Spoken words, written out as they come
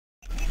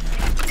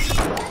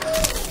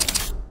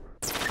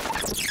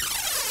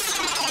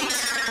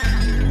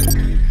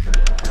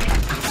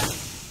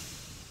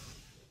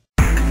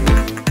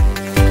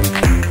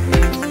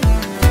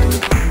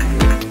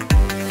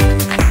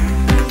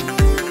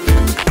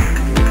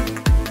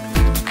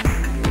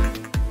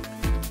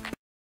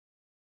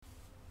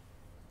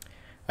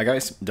Hi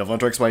guys,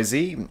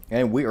 DevilHunterXYZ,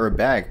 and we are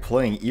back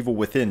playing Evil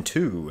Within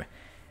 2.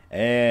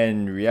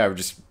 And yeah, we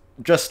just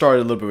started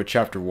a little bit with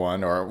Chapter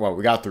 1, or well,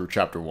 we got through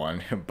Chapter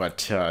 1,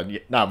 but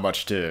not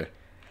much to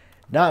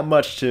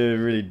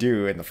really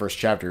do in the first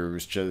chapter. It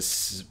was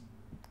just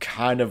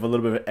kind of a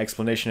little bit of an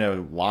explanation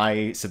of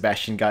why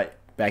Sebastian got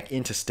back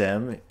into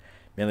STEM,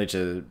 mainly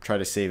to try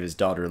to save his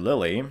daughter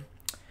Lily.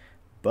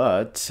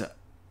 But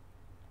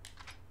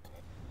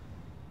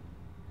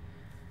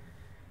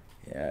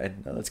yeah,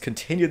 now let's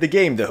continue the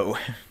game though.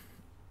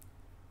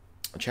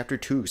 Chapter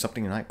 2,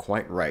 something not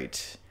quite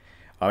right.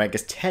 I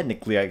guess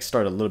technically I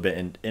started a little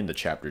bit into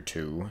Chapter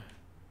 2.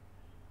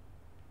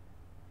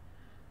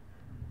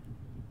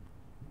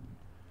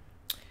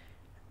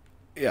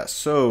 Yeah,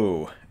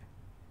 so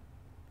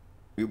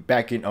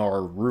back in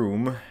our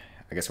room,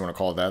 I guess we want to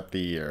call that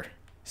the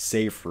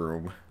safe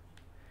room.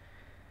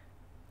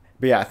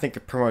 But yeah, I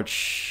think pretty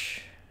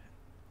much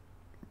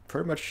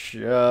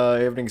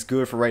everything's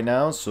good for right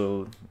now,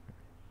 so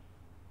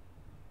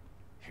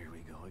Here we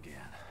go again.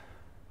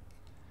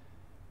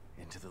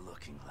 Into the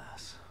looking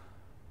glass.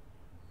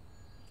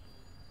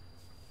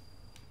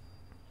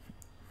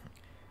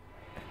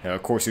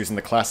 of course using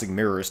the classic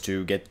mirrors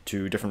to get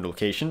to different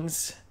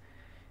locations.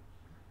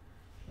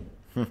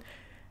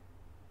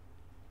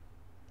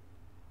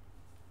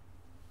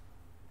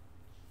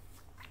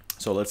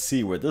 So let's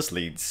see where this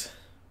leads.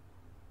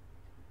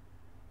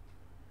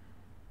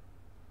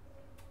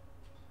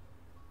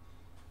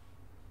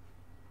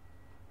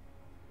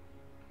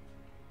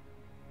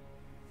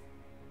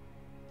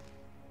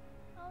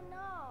 Oh no.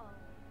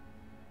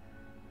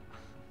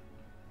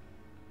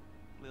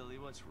 Lily,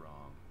 what's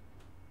wrong?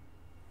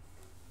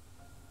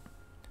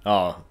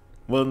 Oh,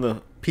 well, in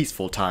the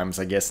peaceful times,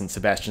 I guess, in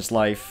Sebastian's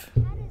life.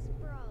 Head is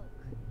broke.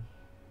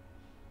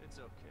 It's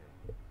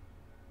okay.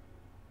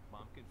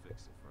 Mom can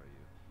fix it for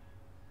you.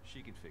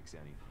 She can fix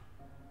anything.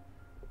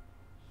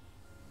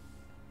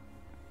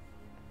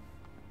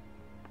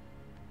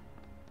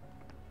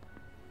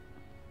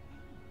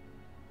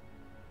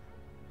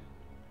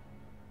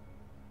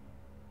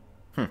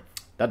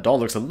 That doll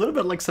looks a little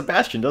bit like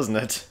Sebastian, doesn't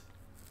it?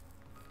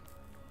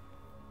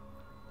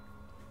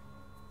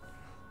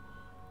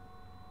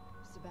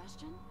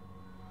 Sebastian?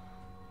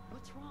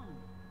 What's wrong?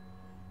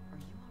 Are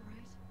you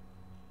alright?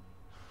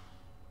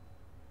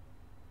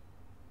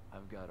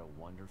 I've got a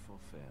wonderful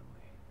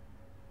family.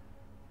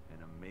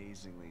 An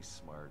amazingly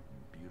smart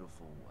and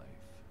beautiful wife.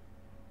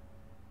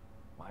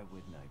 Why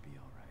wouldn't I be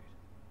alright?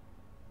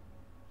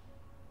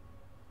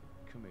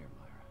 Come here,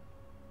 Myra.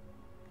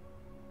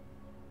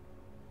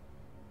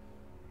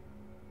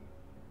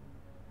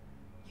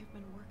 You've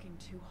been working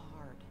too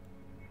hard.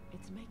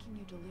 It's making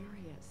you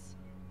delirious.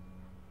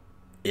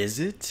 Is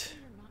it?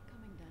 You're not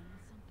coming down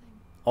with something?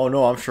 Oh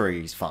no, I'm sure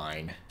he's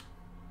fine.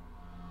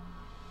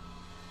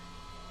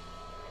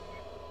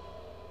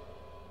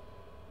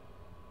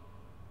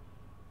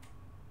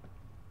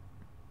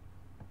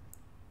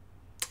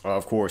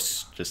 Of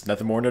course, just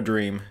nothing more than a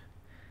dream.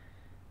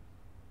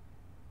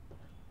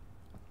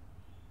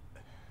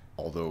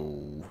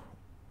 Although...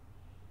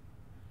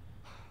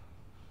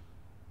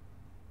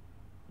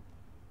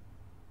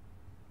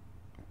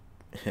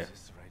 Is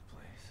this the right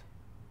place?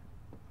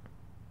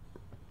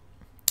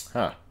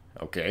 Huh,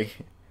 okay.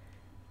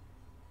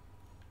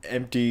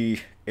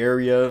 Empty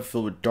area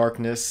filled with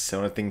darkness. The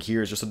only thing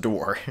here is just a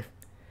door.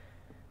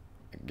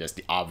 I guess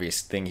the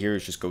obvious thing here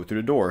is just go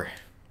through the door.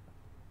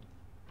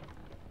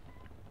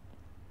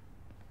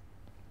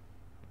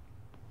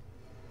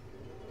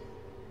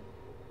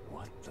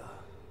 What the?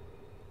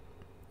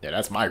 Yeah,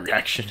 that's my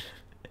reaction.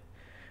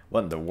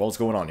 What in the world's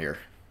going on here?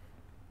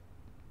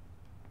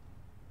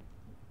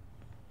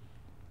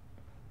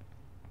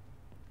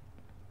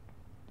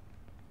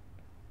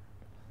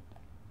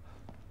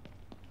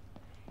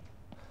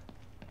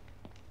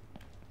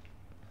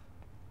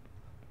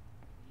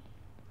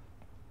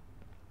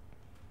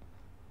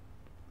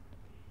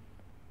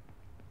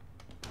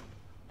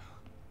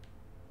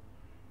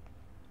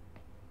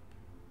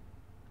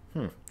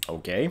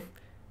 Okay.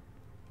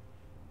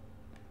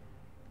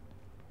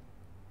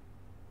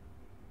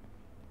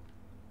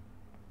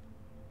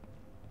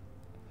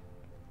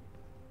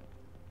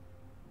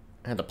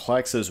 And the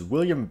plaque says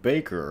William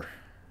Baker.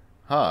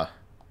 Huh.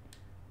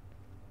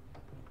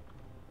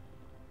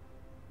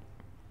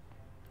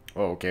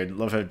 Oh, okay.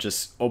 Love how it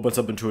just opens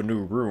up into a new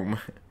room.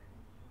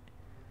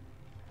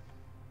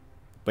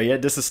 But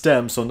yet, this is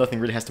STEM, so nothing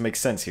really has to make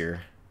sense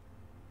here.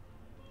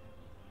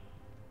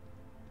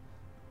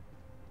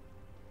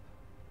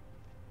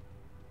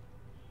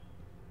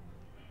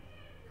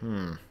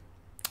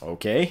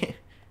 Okay.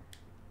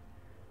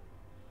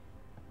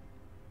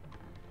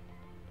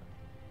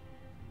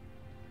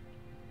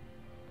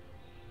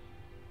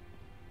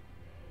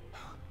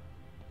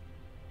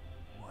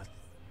 What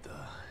the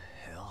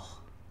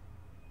hell?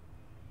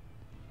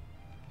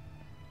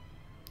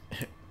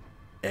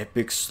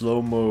 Epic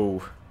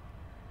slow-mo.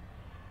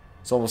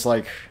 It's almost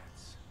like...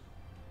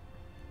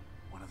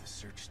 One of the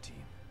search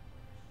team.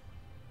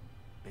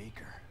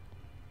 Baker.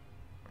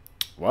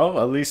 Well,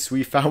 at least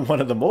we found one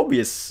of the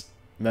Mobius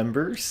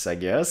members, I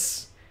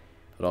guess.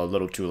 But a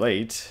little too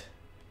late.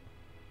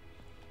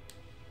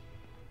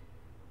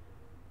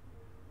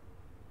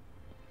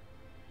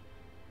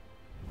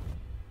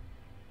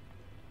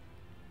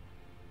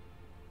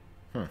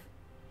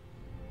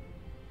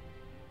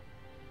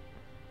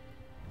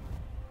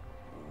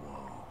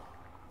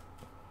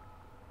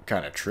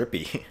 Kind of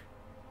trippy.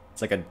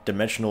 It's like a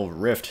dimensional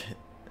rift.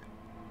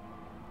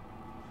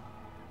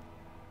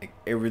 Like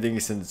everything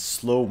is in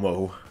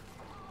slow-mo.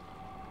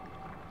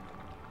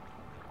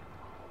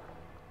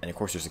 And of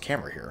course there's a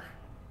camera here.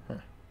 Huh.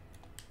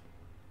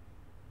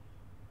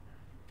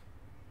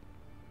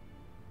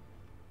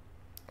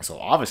 So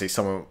obviously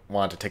someone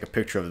wanted to take a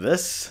picture of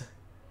this.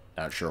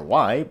 Not sure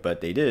why,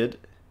 but they did.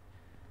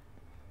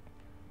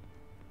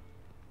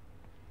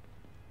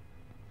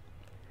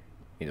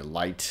 Need a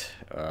light.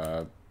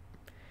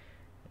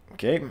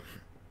 Okay.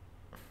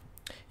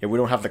 Yeah, we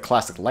don't have the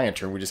classic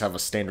lantern. We just have a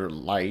standard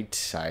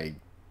light, I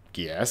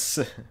guess.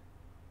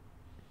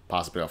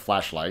 Possibly a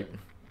flashlight.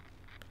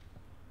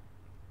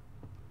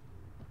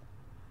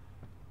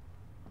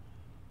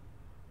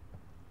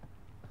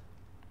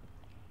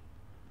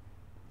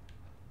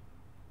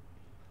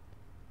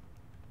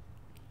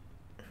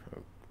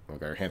 We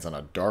got our hands on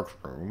a dark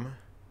room.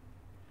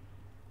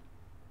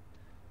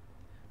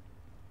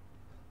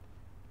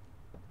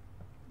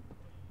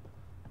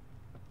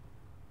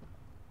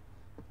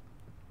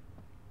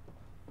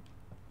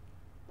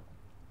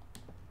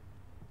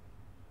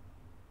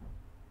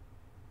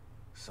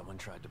 Someone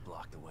tried to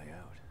block the way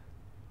out.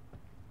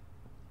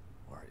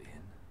 Or in.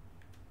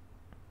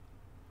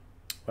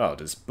 Well,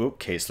 this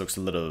bookcase looks a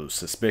little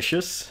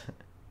suspicious.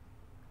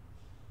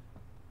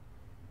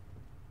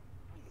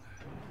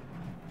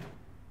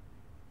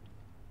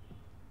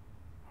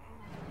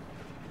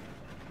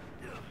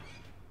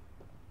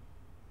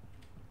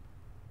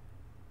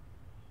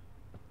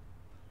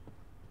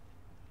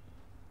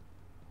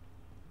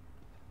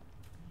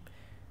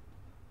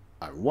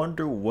 I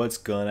wonder what's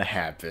gonna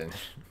happen.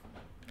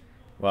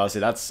 Well, see,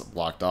 that's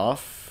blocked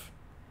off.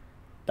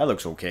 That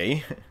looks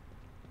okay.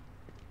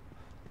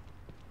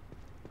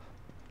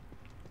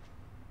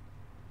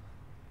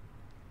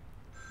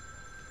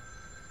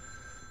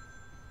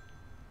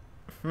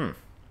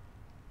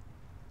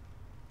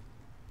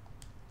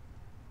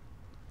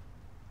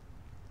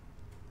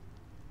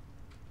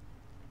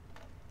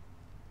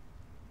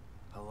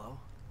 Hello?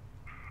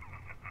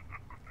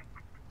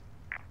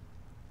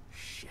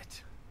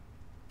 Shit.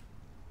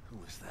 Who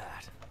was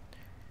that?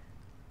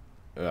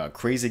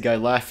 Crazy guy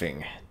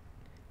laughing.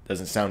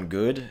 Doesn't sound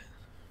good.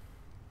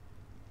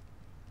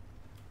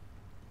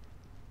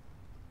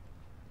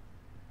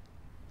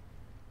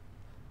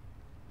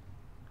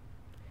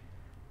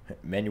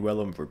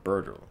 Manuel and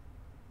Roberto.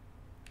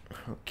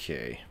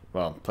 Okay.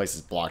 Well, place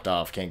is blocked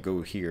off. Can't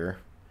go here.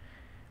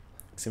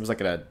 Seems like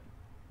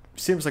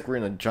we're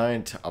in a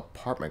giant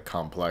apartment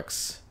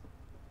complex.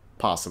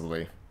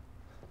 Possibly.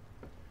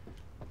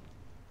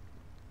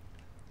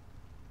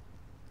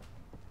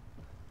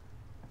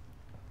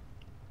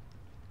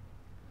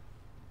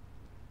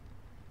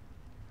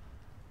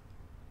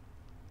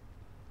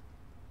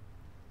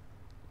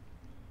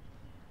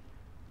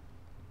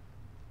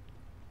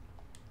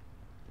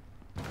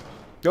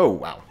 Oh,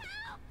 wow.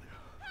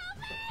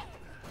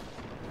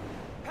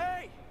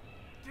 Hey!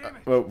 Damn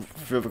it! Well,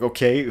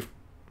 okay.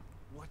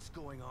 What's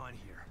going on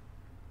here?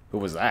 Who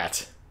was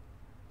that?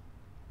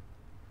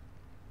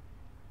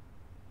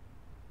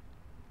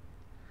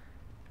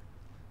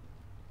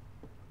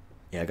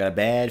 Yeah, I got a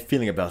bad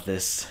feeling about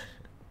this.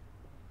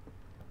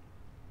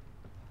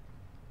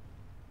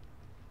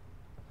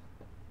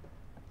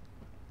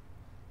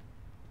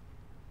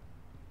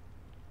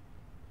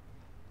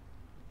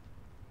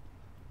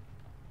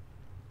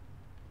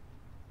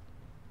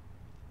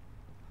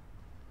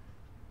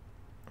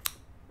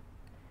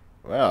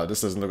 Wow,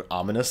 this doesn't look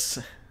ominous.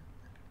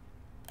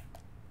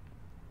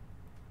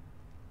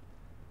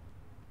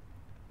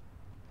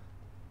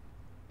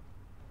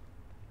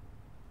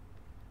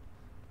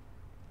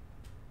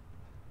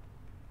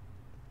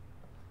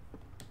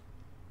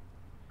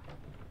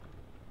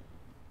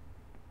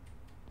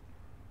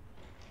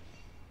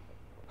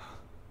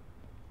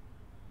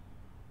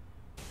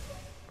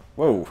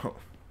 Whoa.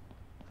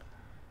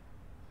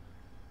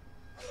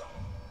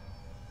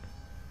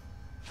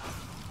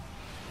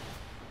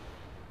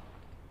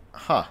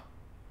 Huh.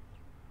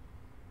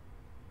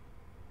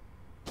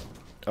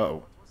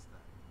 Uh-oh.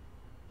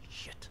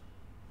 Shit.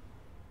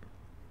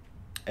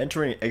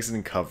 Entering,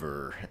 exiting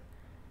cover.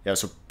 Yeah,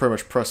 so pretty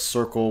much press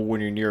circle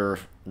when you're near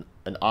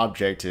an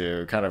object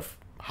to kind of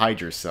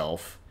hide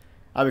yourself.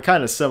 I mean,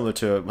 kind of similar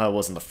to how it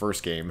was in the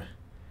first game.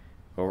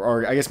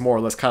 Or I guess more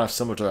or less kind of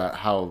similar to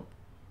how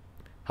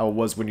it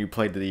was when you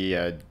played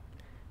the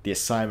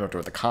assignment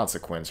or the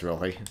consequence,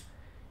 really.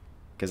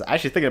 Because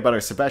actually thinking about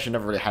it, Sebastian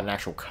never really had an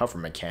actual cover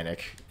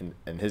mechanic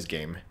in his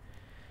game.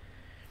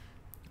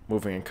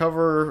 Moving in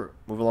cover,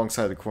 move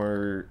alongside the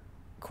corner,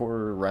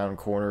 round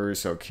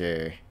corners,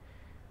 okay.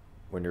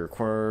 When you're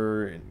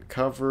corner in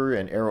cover,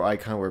 an arrow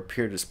icon will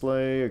appear to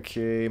display,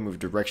 okay. Move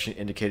direction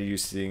indicated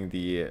using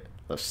the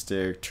Left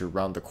stick to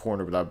round the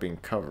corner without being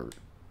covered.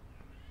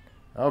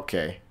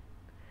 Okay.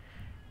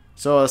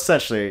 So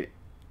essentially,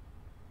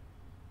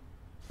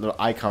 little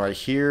icon right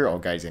here. Oh,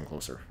 guys, getting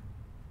closer.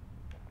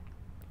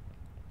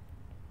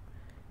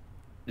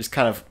 Just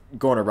kind of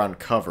going around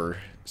cover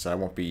so I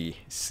won't be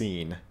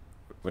seen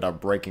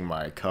without breaking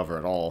my cover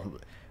at all.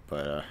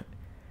 But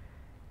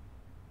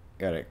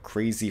got a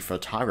crazy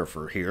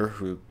photographer here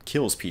who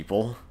kills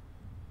people.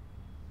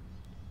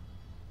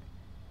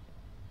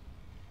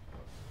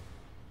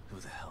 Who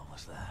the hell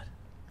was that?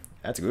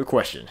 That's a good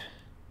question.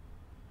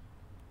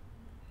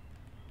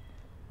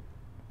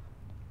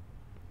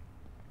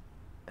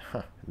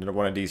 Huh. Another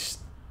one of these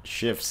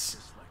shifts.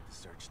 Just like the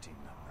search team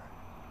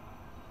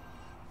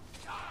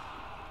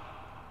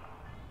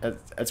number.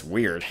 That's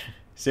weird.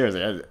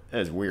 Seriously, that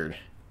is weird.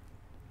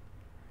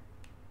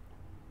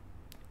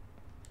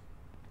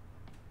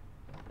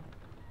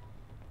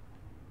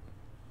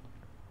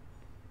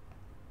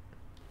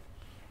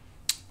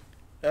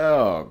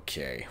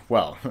 Okay,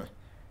 well,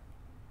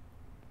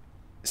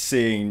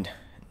 seeing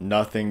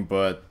nothing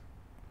but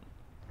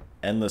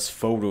endless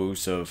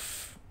photos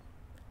of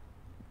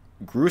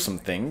gruesome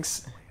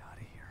things. Way out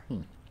of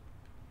here.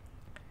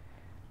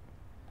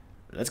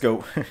 Let's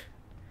go.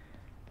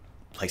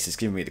 Place is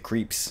giving me the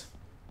creeps.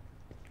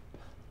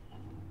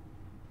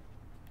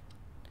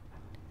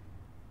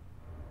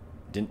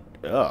 Didn't.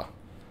 Ugh.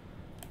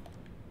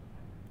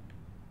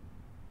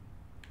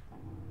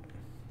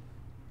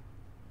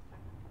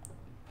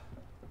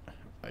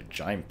 A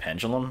giant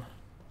pendulum?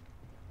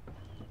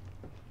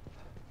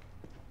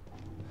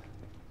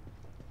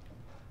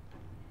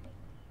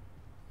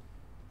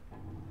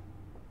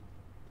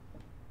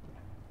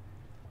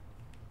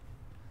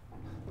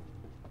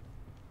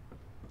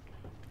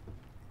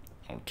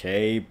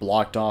 Okay,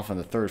 blocked off on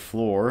the 3rd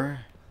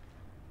floor.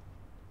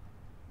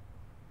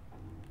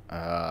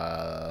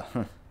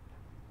 Huh.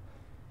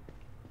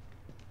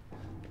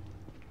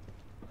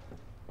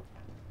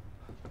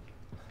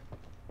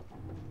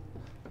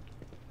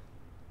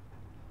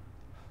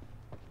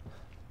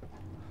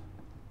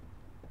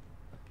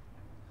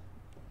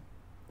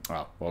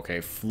 Oh,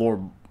 okay,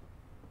 floor.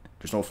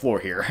 There's no floor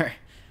here.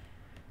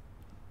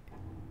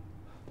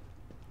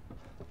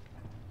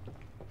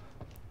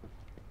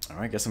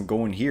 Alright, guess I'm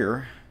going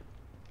here.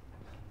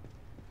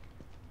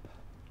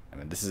 I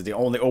mean, this is the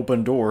only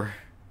open door.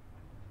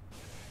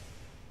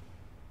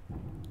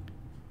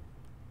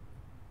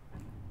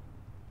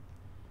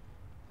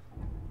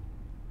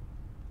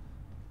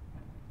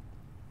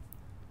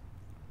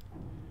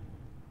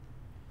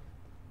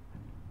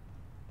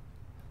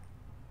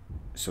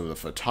 So the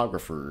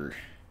photographer,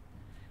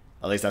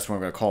 at least that's what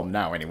I'm going to call him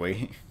now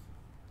anyway.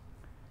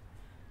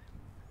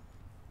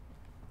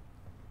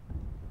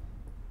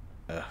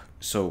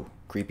 So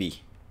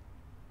creepy.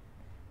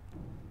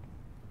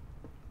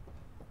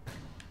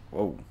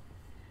 Whoa.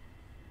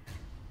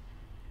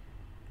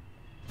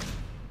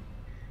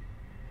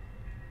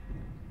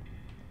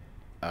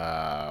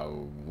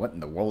 What in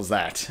the world is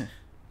that?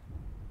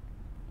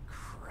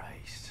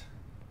 Christ.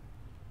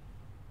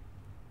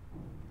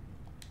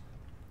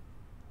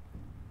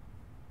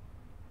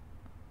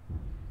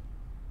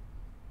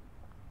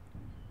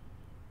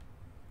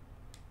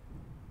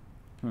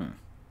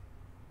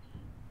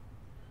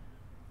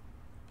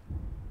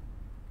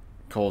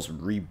 Calls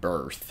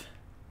rebirth.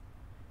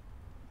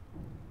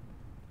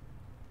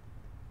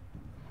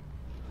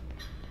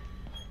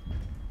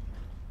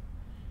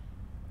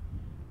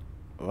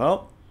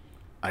 Well,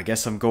 I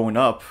guess I'm going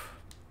up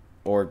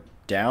or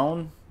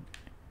down.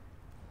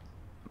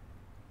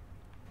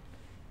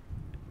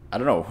 I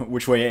don't know.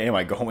 Which way am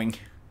I going?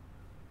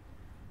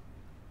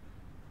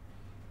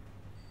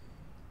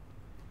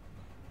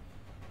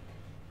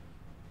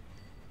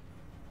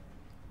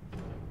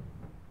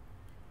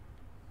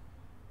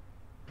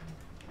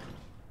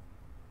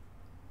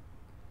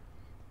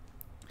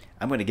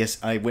 I'm gonna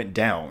guess I went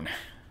down.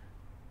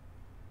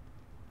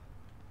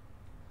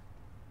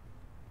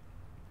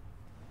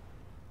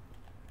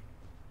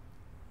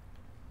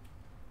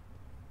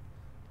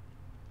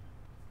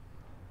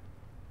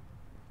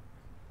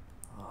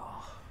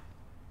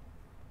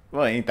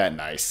 Well, ain't that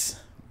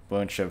nice?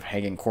 Bunch of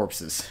hanging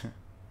corpses.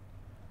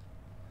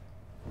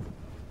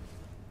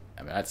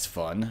 I mean, that's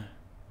fun.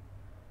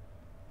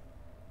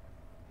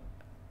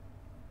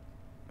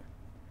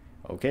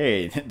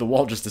 Okay, the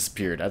wall just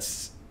disappeared.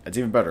 That's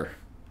even better.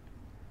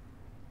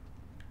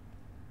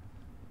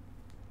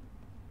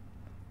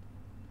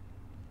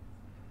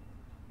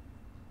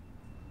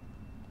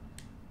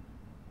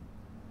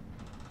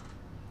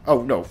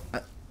 Oh, no. Oh,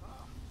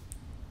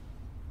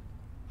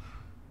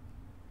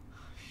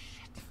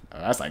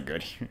 that's not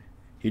good.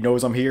 He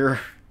knows I'm here.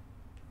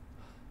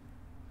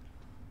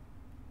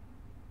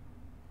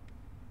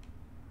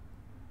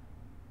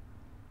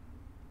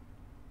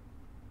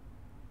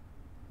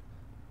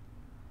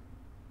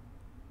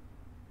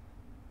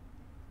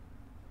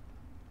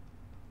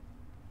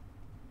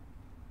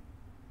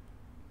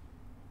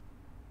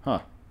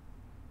 Huh.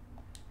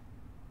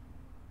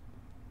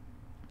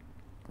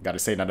 Gotta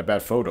say, not a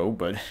bad photo,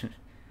 but...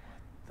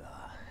 The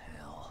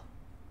hell?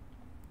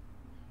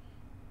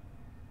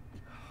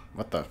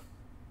 What the?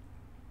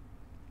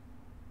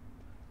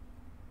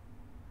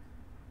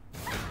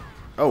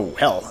 Oh,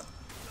 hell.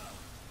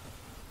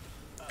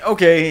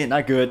 Okay,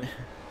 not good.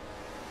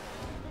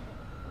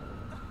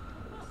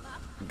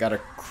 Got a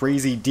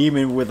crazy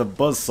demon with a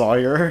buzzsaw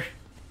here.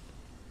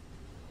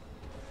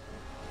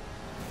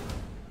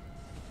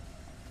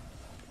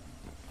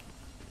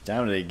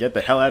 Time to get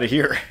the hell out of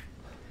here.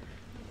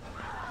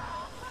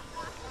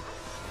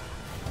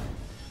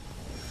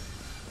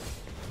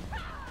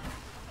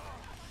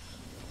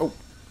 Oh.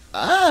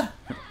 Ah!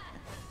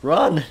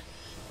 Run!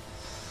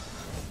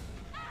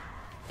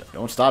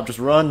 Don't stop, just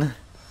run.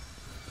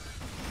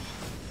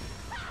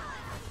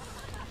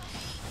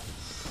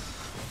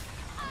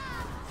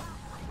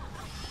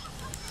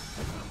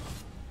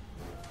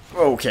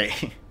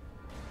 Okay.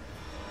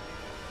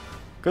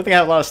 Good thing I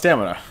have a lot of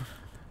stamina.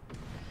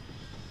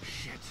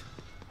 Shit.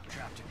 I'm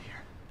trapped in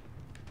here.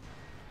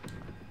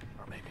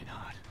 Or maybe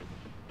not.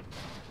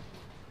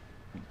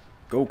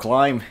 Go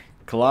climb.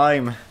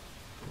 Climb.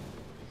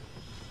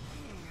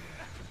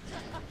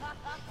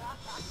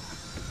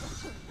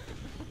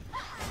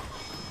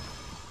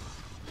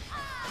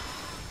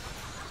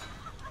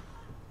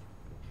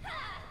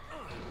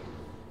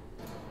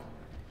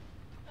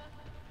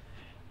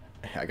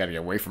 I gotta get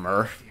away from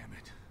her. Damn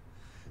it.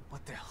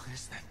 What the hell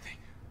is that thing?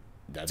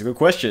 That's a good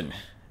question.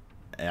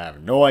 I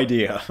have no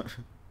idea.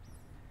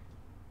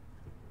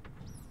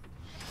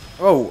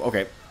 Oh,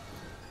 okay.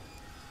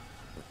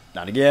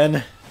 Not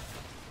again.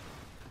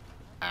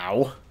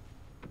 Ow.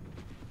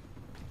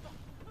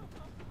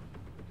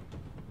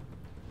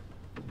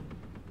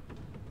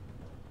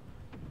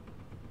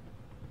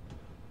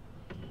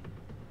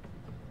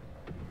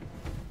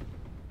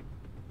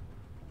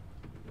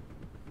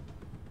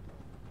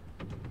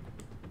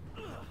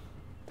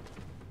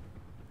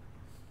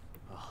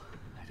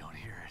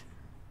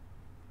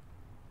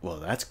 Well,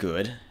 that's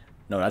good.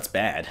 No, that's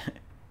bad.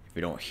 If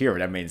we don't hear it,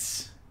 that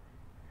means...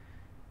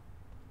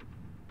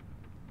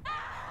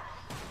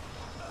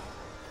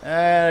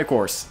 And of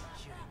course.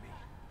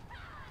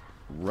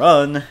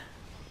 Run!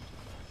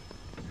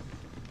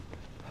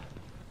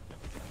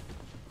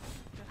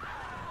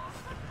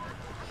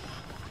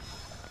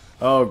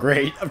 Oh,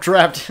 great. I'm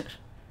trapped.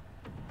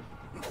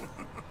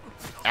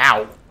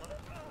 Ow.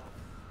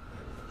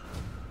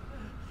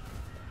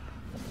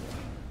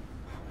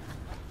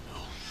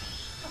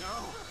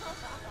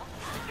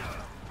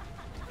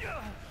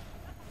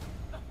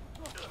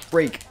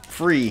 Break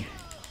free.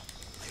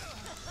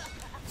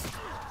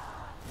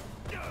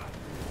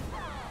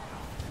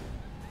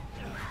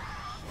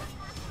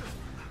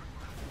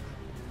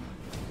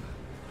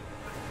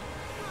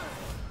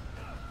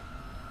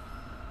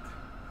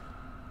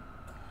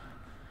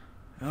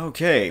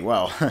 Okay,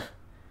 well, I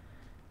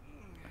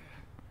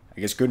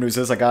guess good news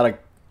is I got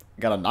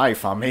a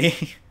knife on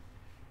me.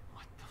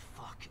 What the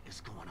fuck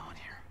is going on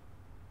here?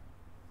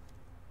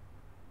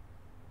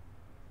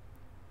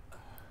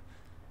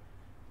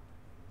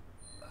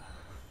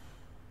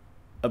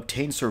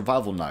 Obtain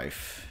survival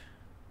knife.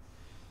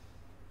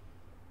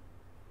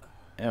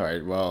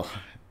 Alright, well,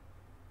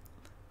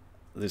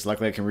 there's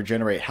likely I can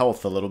regenerate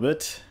health a little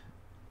bit.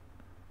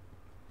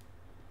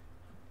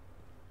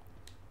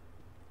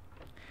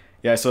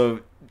 Yeah, so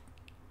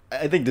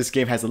I think this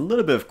game has a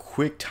little bit of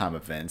quick time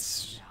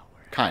events,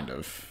 kind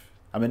of.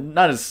 I mean,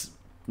 not as,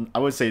 I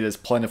would say as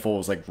plentiful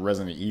as like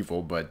Resident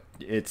Evil, but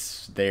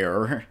it's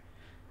there.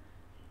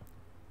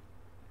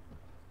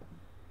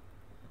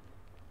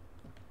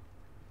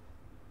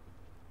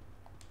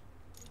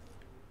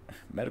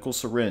 Medical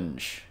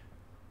syringe.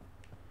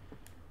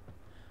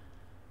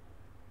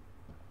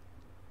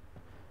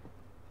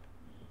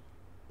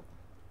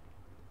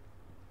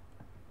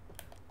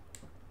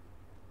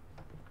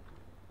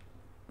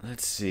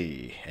 Let's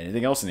see.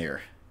 Anything else in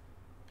here?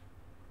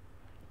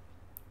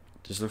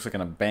 Just looks like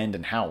an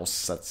abandoned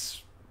house.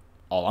 That's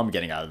all I'm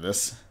getting out of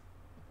this.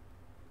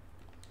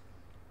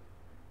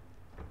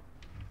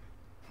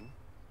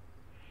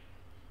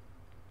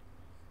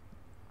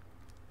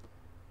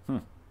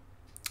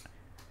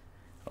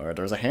 Alright,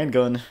 there's a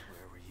handgun. Where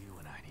were you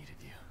when I needed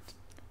you?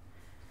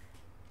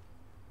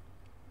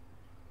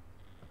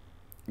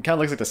 It kind of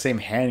looks like the same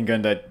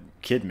handgun that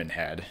Kidman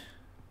had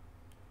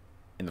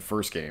in the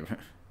first game.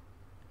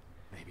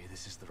 Maybe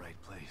this is the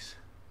right place.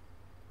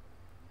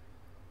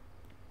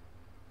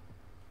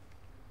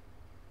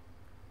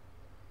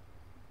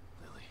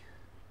 Lily,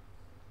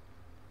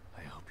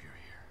 I hope you're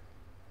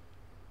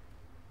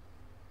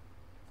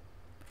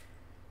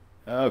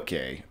here.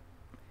 Okay.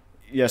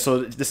 Yeah, so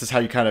this is how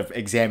you kind of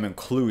examine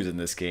clues in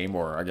this game,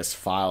 or I guess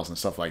files and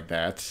stuff like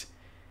that.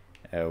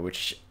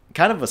 Which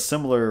kind of a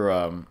similar,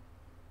 I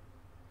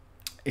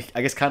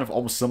guess kind of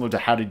almost similar to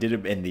how they did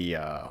it in the,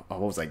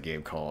 what was that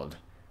game called?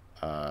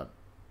 What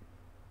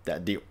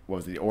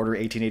was it, the Order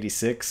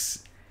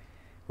 1886?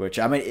 Which,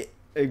 I mean,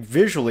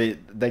 visually,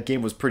 that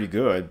game was pretty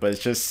good, but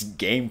it's just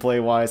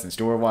gameplay-wise and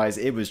story-wise,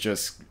 it was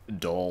just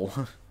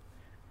dull.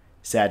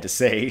 Sad to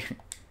say.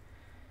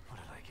 What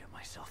did I get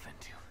myself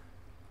into?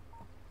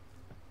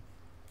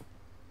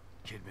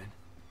 Kidman?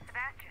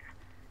 Sebastian,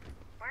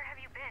 where have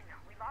you been?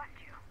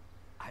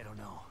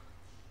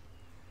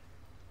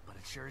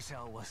 sure as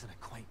hell wasn't a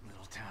quaint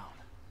little town.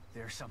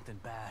 There's something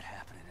bad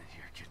happening in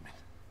here, Kidman.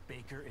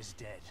 Baker is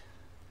dead.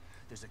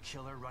 There's a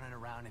killer running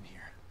around in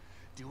here,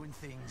 doing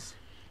things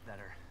that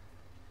are...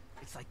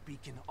 It's like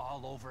Beacon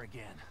all over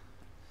again.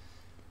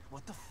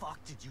 What the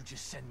fuck did you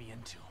just send me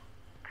into?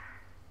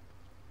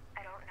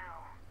 I don't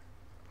know.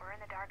 We're in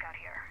the dark out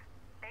here.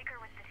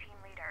 Baker was the team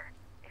leader.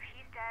 If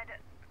he's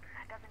dead,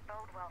 that doesn't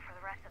bode well for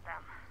the rest of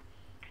them.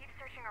 Keep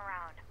searching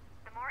around.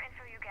 The more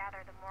info you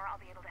gather, the more I'll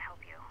be able to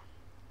help you.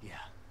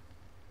 Yeah.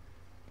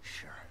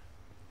 Sure.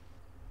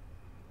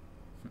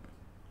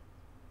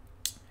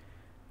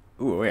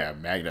 Ooh, yeah,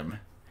 Magnum.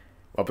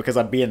 Well, because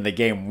I've been in the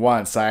game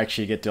once, I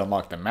actually get to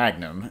unlock the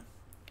Magnum.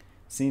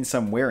 Seen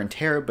some wear and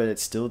tear, but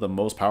it's still the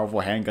most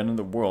powerful handgun in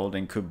the world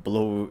and could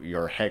blow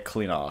your head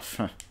clean off.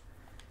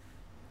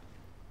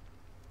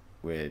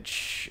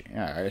 Which,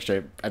 yeah,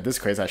 actually, at this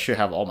case, I should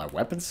have all my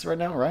weapons right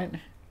now, right?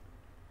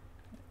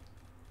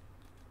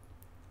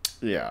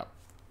 Yeah.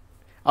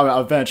 I mean,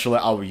 eventually,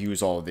 I'll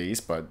use all of these,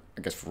 but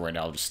I guess for right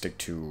now, I'll just stick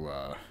to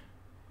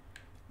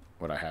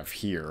what I have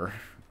here.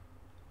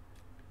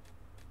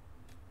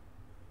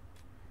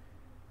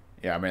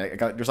 Yeah, I mean,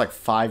 there's like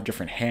 5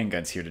 different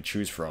handguns here to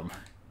choose from.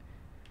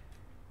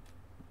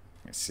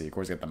 Let's see, of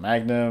course, I got the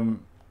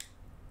Magnum.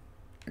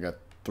 I got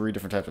 3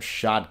 different types of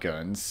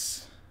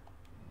shotguns.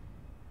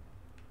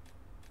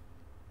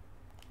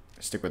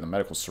 Stick with the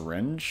medical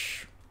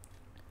syringe.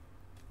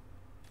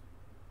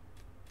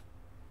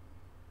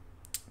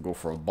 Go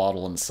for a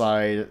bottle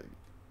inside.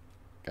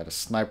 Got a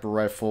sniper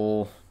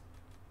rifle.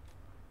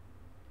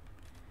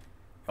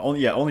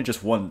 Only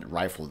just one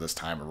rifle this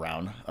time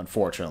around,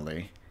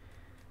 unfortunately.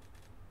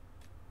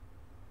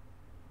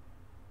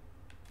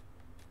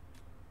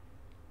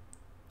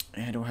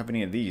 I don't have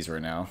any of these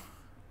right now.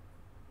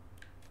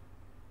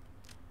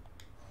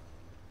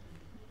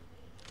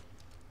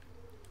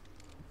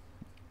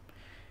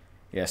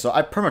 Yeah, so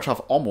I pretty much have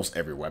almost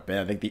every weapon.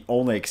 I think the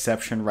only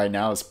exception right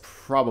now is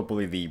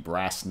probably the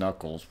brass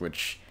knuckles,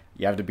 which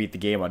you have to beat the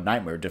game on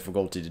nightmare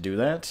difficulty to do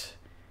that.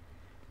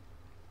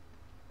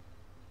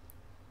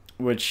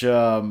 Which,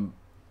 Poor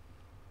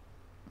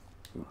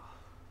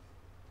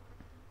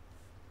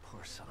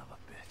son of a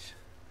bitch.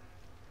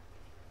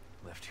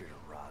 Left here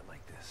to rot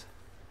like this.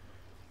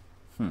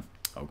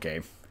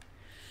 Okay.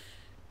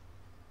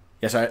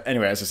 Yes,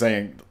 anyway, as I was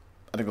saying,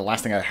 I think the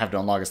last thing I have to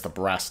unlock is the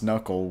brass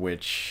knuckle,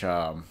 which,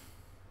 yeah,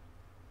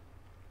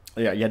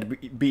 you had to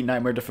beat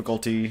nightmare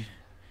difficulty.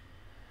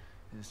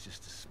 It's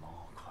just a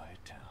small, quiet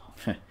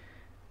town.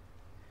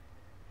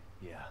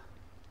 Yeah.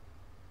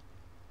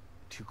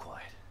 Too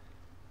quiet.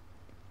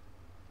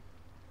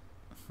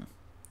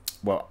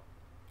 Well,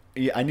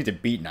 yeah, I need to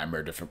beat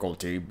nightmare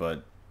difficulty,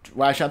 but...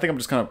 Well, actually, I think I'm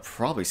just going to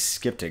probably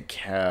skip to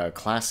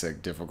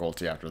classic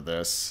difficulty after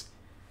this.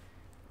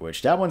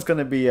 Which, that one's going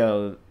to be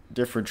a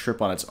different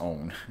trip on its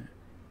own.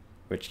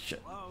 Which...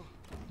 Hello?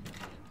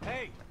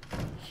 Hey!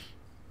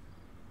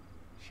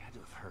 She had to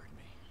have heard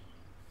me.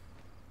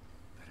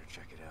 Better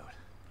check it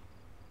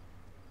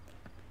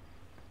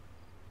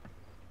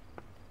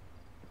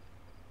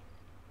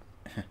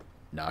out.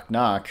 Knock,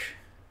 knock.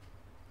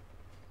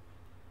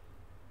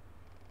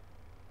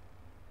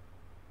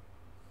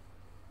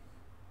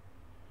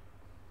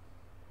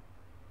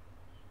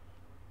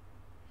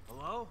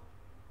 Hello?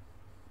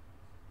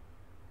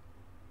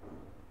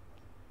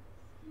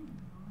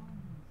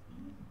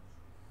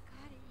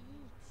 Gotta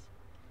eat.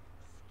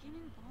 Skin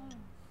and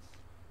bones.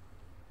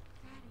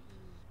 Gotta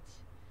eat.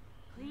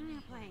 Clean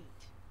your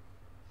plate.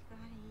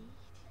 Gotta eat.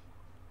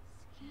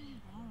 Skin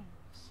and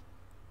bones.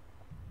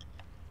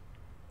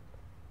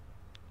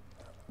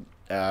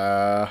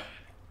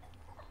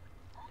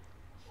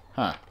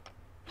 Huh.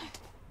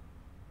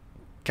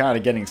 Kind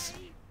of getting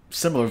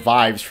similar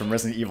vibes from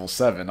Resident Evil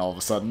 7 all of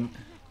a sudden.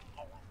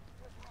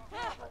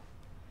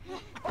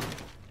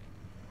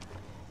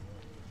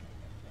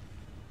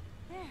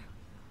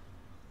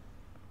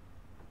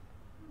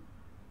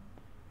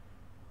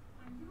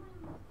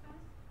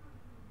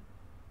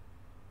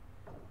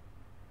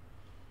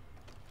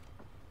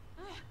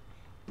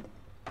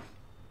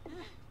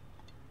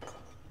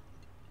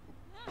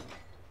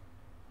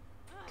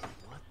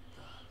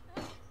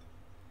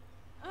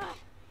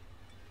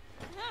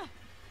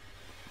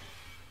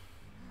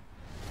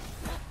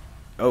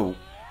 Oh.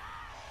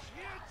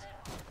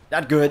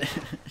 Not good.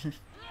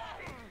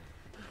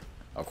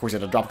 Of course, I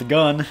had to drop the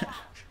gun.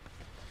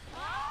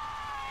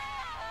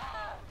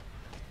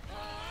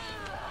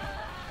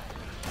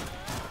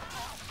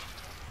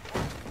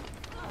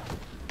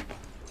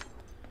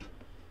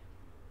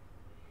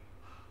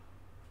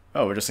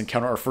 Oh, we just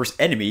encountered our first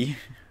enemy.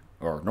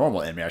 Or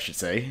normal enemy, I should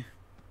say.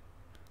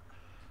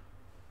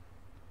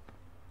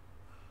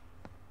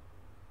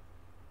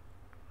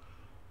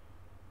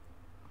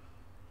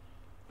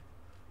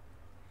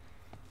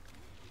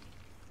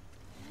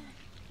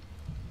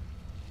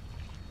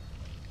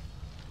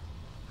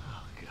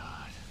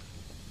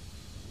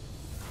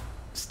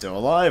 Still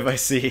alive, I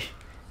see.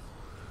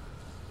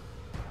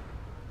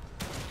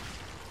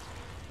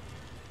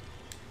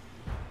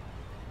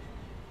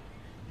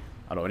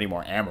 I don't need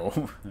more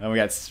ammo. And we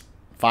got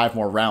 5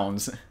 more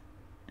rounds.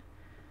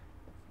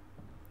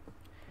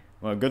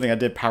 Well, good thing I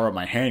did power up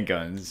my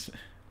handguns.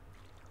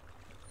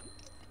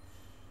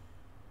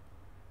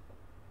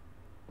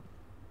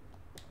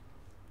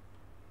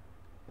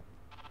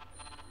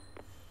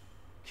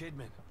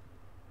 Kidman.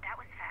 That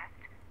was fast.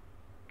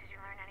 Did you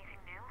learn anything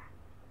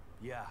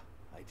new? Yeah,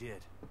 I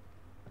did.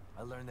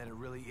 I learned that it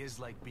really is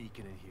like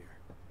Beacon in here.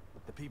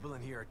 The people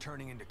in here are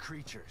turning into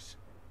creatures.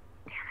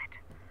 Damn it.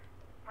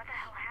 What the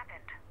hell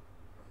happened?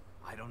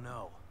 I don't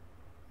know.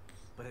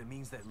 But it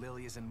means that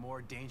Lily is in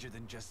more danger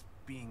than just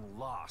being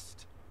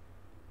lost.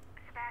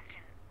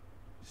 Sebastian.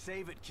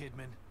 Save it,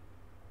 Kidman.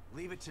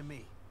 Leave it to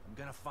me. I'm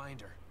gonna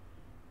find her.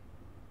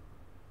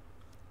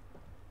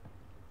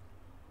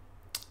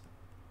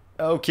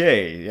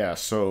 Okay, yeah,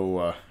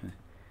 so,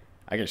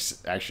 I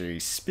guess, actually,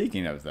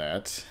 speaking of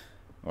that...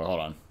 Well, hold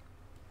on.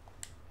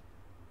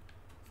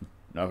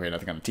 Okay,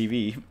 nothing on the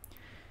TV.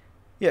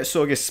 Yeah,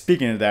 so I guess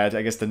speaking of that,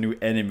 I guess the new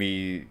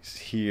enemies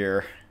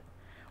here...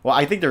 Well,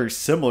 I think they're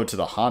similar to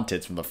the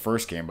Haunted from the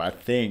first game, but I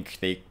think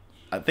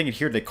in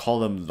here they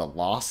call them the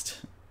Lost.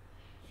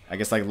 I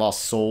guess like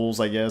Lost Souls,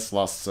 I guess.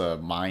 Lost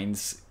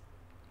Minds.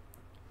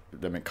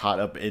 They've been caught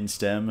up in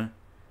STEM.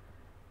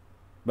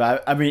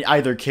 But, I mean,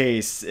 either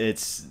case,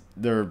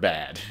 they're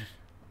bad.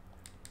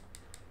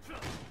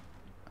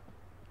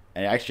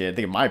 And actually, I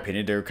think in my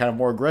opinion, they're kind of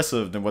more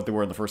aggressive than what they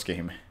were in the first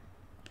game.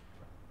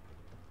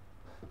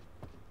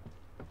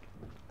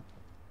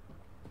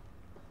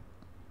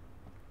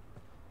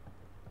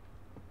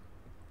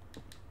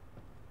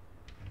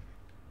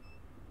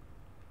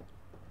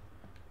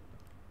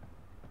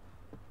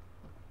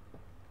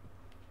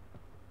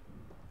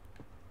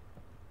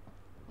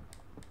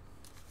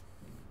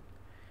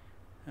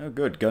 Oh,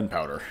 good.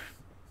 Gunpowder.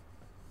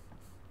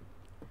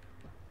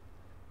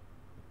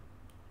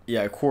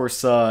 Yeah, of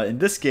course, in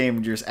this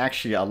game, there's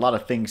actually a lot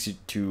of things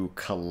to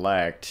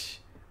collect.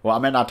 Well,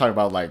 I'm not talking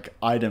about, like,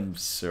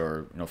 items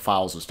or,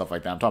 files or stuff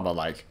like that. I'm talking about,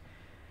 like,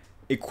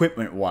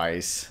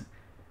 equipment-wise.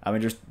 I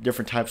mean, there's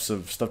different types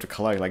of stuff to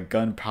collect, like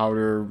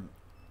gunpowder.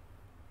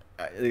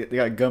 You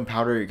got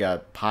gunpowder, you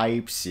got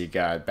pipes, you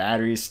got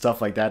batteries, stuff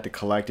like that to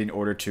collect in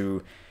order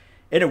to...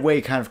 in a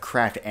way, kind of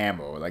craft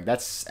ammo. Like,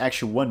 that's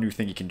actually one new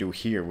thing you can do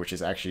here, which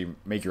is actually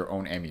make your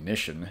own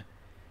ammunition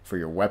for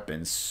your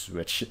weapons,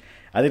 which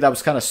I think that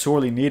was kind of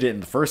sorely needed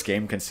in the first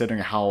game, considering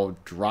how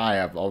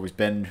dry I've always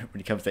been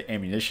when it comes to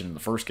ammunition in the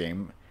first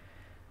game.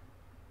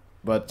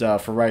 But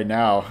for right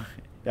now,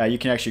 yeah, you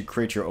can actually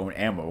create your own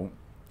ammo,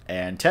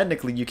 and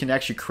technically you can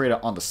actually create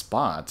it on the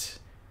spot.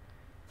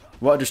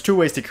 Well, there's 2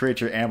 ways to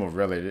create your ammo,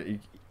 really.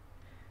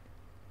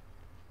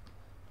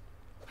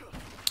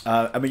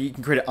 I mean, you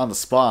can create it on the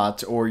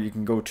spot, or you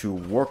can go to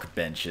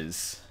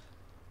workbenches.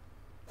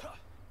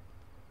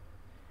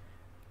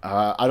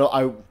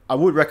 I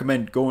would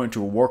recommend going to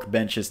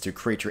workbenches to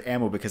create your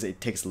ammo because it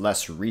takes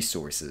less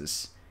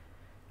resources.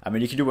 I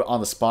mean, you can do it on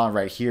the spot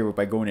right here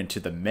by going into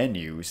the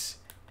menus,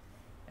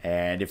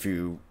 and if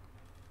you,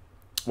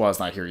 well, it's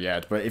not here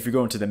yet, but if you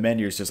go into the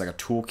menus, there's like a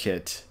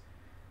toolkit,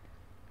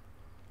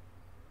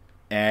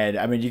 and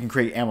I mean, you can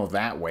create ammo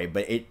that way,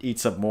 but it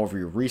eats up more of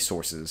your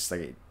resources,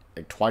 like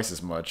twice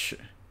as much.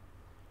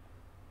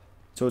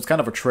 So it's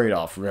kind of a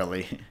trade-off,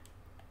 really.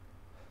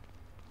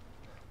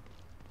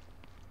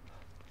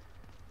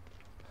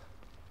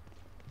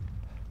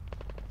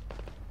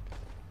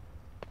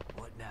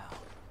 What now?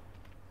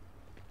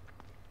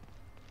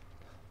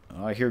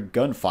 I hear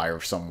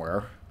gunfire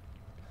somewhere.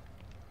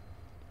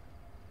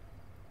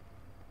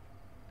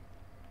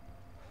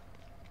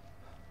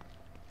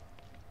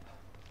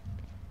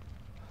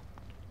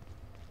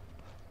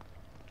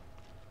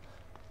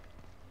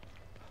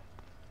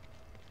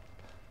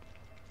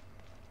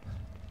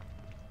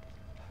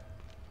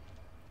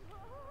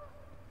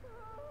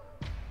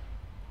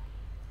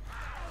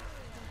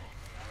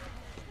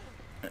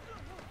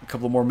 A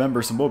couple more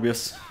members of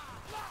Mobius.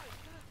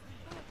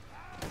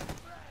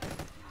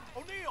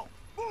 O'Neil,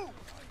 move!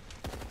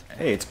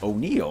 Hey, it's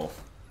O'Neil.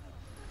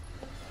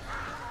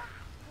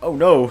 Oh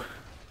no.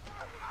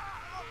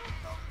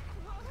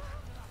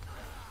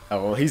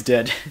 Oh, well, he's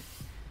dead.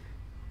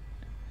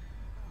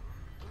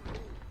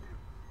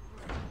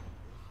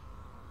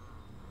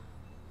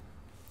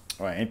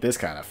 Well, ain't this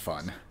kind of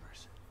fun?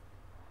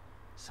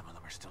 Some of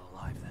them are still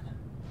alive then.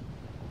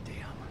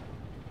 Damn.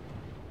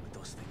 But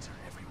those things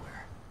are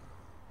everywhere.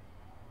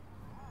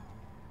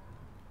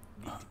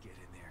 Need to get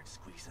in there and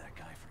squeeze that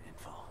guy for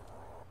info.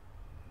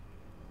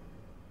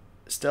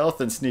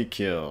 Stealth and sneak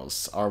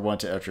kills. R1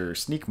 to enter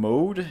sneak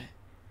mode.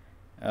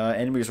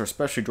 Enemies are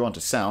especially drawn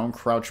to sound.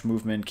 Crouch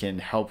movement can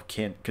help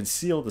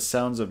conceal the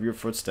sounds of your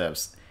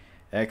footsteps.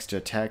 X to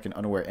attack an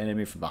unaware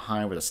enemy from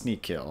behind with a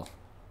sneak kill.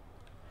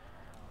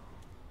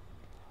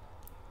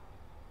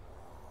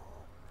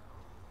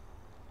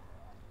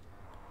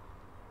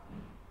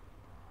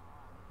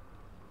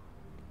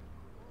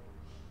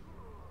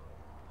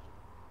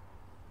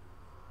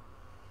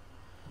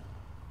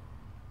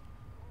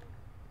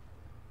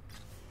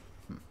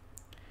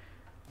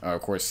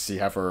 Of course, you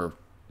have her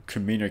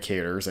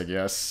communicators, I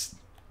guess.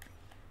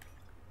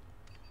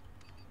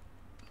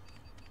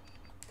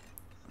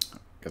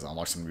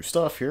 unlock some new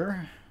stuff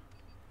here.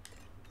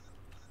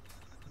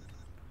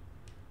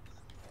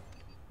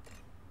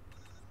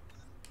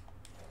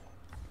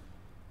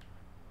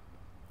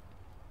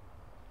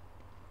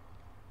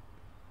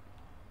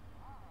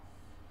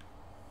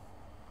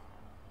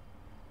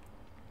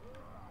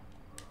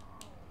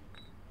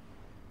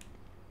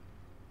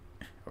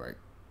 Alright,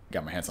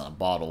 got my hands on a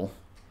bottle.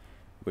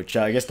 Which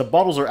I guess the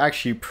bottles are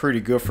actually pretty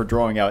good for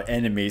drawing out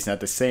enemies, and at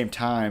the same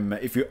time,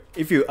 if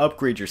you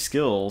upgrade your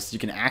skills, you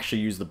can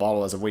actually use the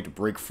bottle as a way to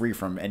break free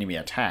from enemy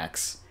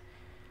attacks.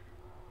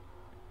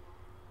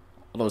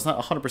 Although it's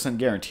not 100%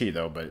 guaranteed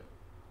though, but...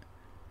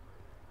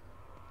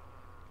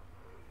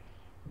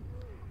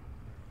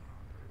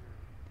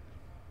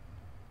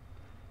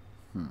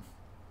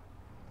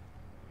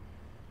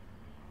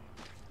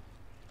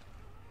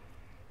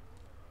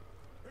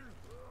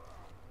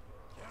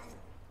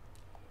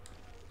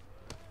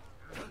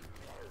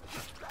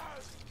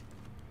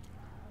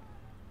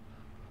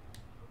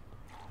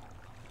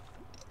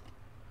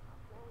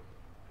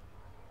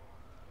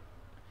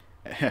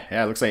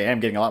 Yeah, it looks like I am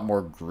getting a lot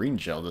more green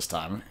gel this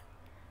time.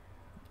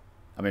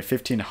 I mean,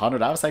 1,500,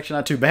 that was actually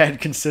not too bad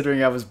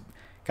considering I was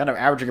kind of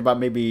averaging about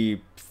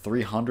maybe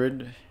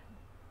 300,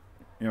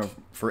 you know,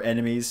 for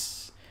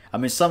enemies. I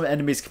mean, some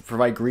enemies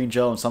provide green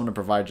gel and some of them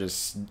provide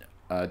just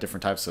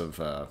different types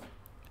of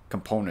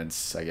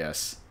components, I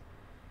guess.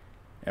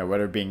 Yeah,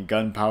 whether it being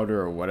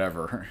gunpowder or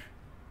whatever.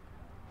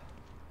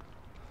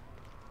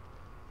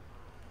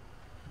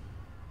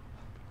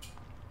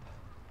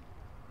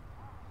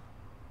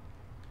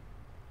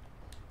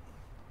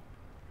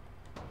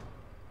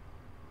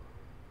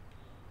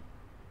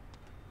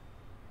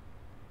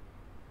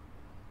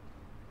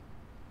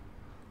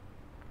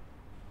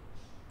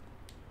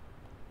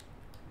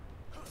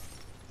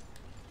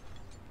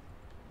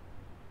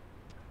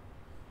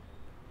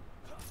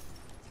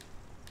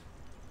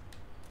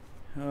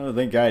 Oh,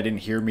 thank God I didn't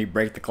hear me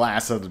break the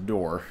glass of the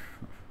door.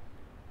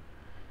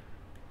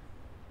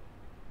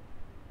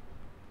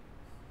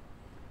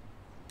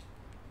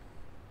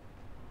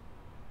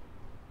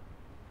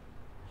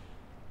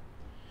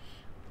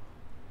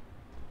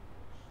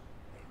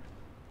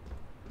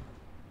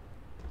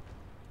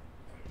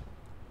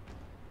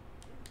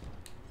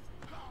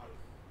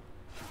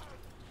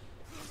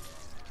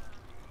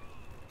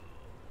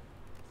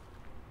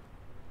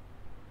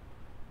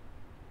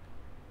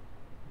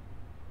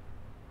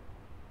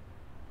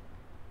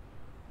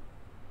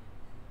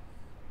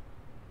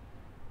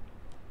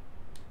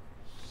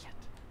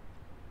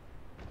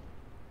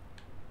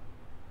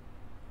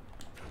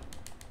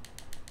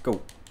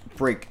 Go.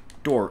 Break.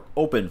 Door.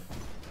 Open.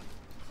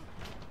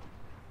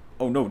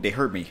 Oh no, they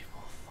heard me.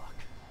 Oh, fuck.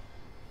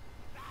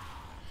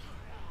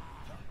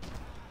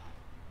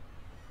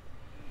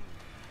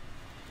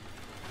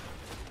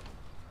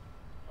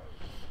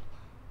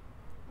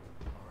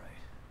 Alright.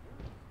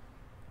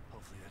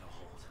 Hopefully that'll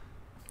hold.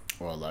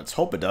 Well, let's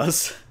hope it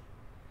does.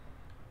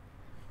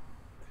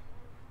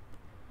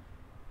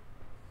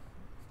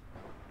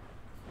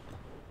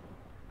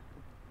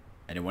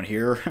 Anyone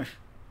here?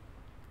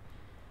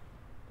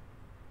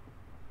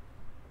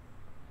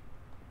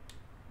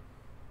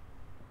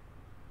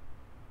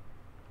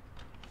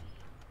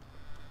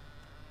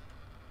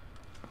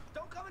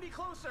 Don't come any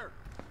closer!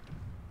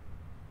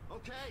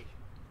 Okay,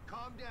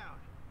 calm down.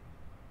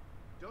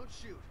 Don't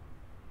shoot.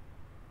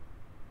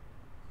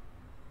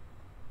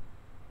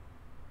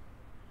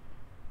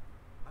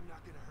 I'm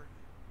not gonna hurt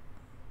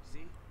you.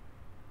 See?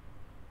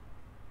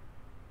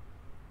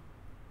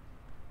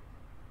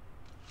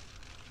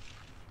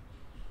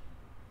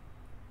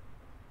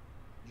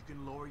 You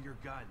can lower your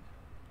gun.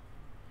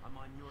 I'm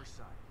on your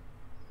side.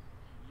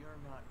 You're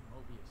not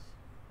Mobius.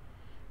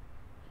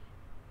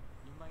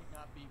 You might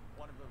not be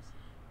one of those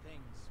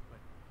things, but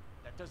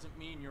that doesn't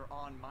mean you're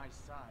on my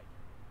side.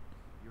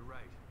 You're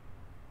right.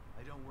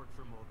 I don't work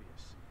for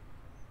Mobius,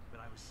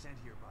 but I was sent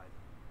here by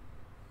them.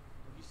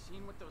 Have you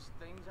seen what those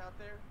things out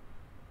there?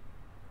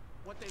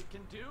 What they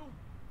can do?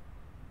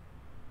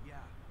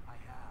 Yeah, I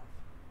have.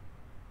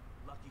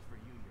 Lucky for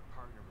you, your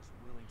partner was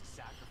willing to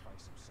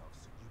sacrifice himself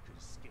so you could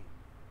escape.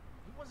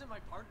 He wasn't my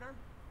partner.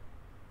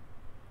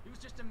 He was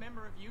just a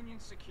member of Union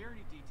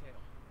security detail.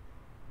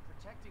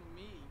 Protecting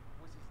me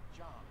was his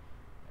job,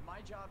 and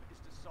my job is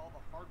to solve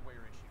a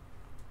hardware issue.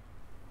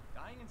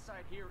 Dying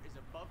inside here is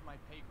above my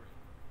pay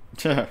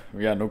grade.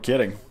 Yeah, no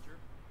kidding. Soldier,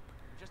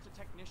 I'm just a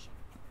technician.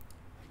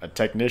 A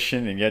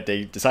technician, and yet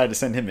they decided to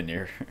send him in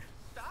here.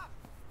 Stop,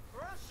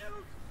 or I'll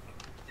shoot!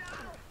 No!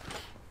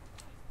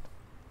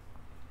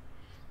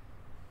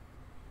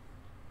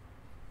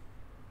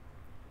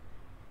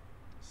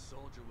 The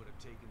soldier would have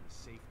taken the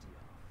safety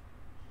off.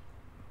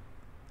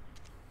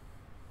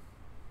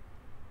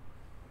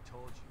 I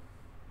told you,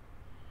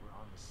 we're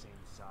on the same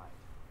side.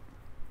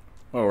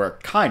 Well, we're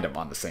kind of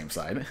on the same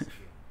side. I'm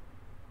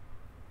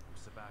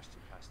Sebastian.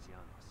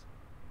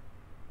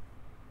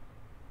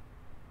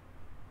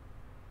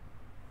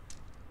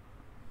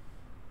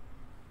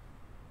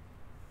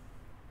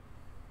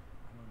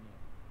 I'm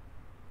O'Neill.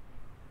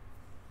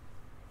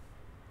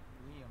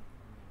 Liam O'Neill.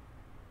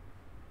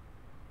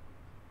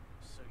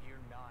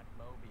 not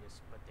Mobius,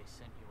 but they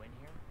sent you in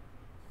here?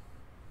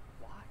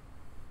 Why?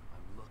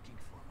 I'm looking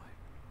for my...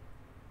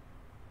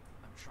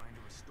 I'm trying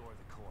to restore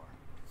the core.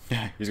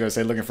 He's gonna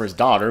say looking for his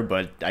daughter,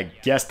 but I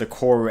guess the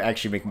core would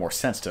actually make more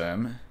sense to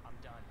him. I'm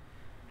done.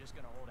 I'm just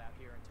gonna hold out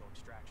here until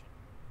extraction.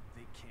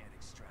 They can't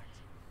extract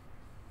you.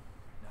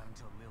 Not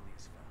until Lily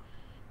is found.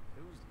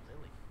 Who's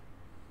Lily?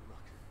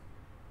 Look,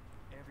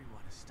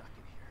 everyone is stuck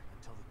in here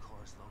until the core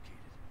is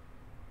located.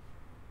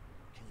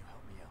 Can you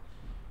help me out?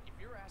 If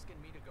you're asking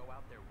me to go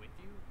out there with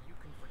you, you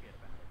can forget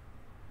about it.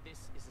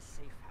 This is a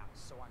safe house,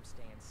 so I'm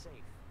staying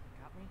safe.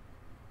 Got me?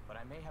 But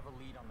I may have a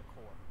lead on the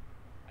core.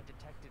 I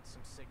detected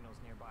some signals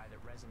nearby that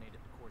resonated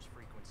the core's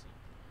frequency.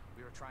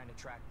 We were trying to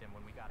track them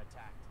when we got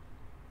attacked.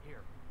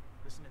 Here,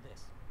 listen to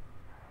this.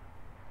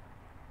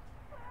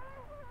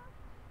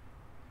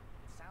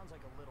 It sounds like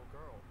a little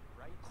girl,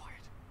 right?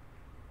 Quiet.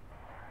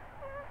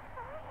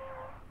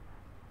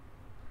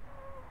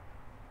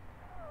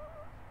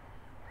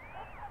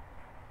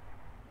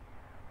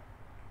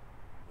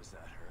 Was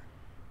that her?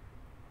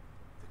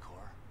 The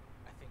core?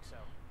 I think so.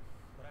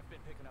 But I've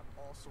been picking up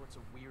all sorts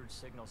of weird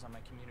signals on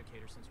my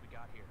communicator since we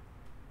got here.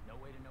 No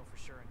way to know for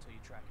sure until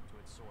you track it to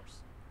its source.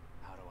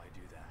 How do I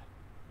do that?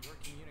 Your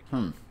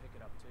communicator can pick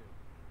it up too.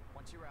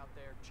 Once you're out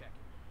there, check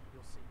it.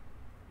 You'll see.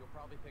 You'll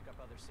probably pick up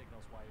other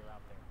signals while you're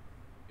out there.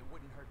 It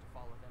wouldn't hurt to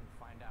follow them to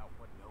find out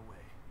what... No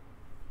way.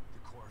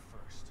 The core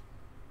first.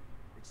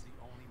 It's the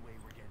only way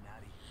we're getting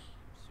out of here.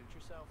 Suit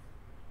yourself.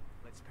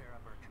 Let's pair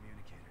up our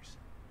communicators.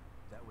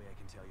 That way I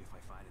can tell you if I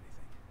find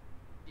anything.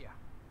 Yeah,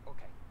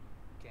 okay.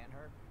 Can't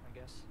hurt, I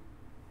guess.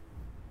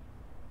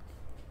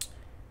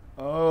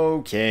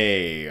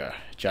 Okay,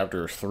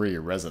 chapter 3,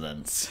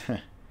 Resonance.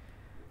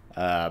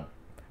 Well,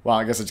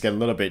 I guess let's get a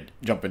little bit,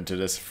 jump into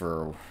this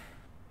for,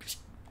 just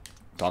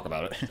talk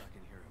about it. Stuck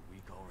in here a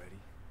week already?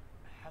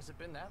 Has it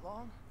been that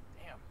long?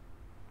 Damn.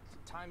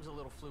 Time's a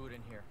little fluid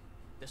in here.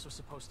 This was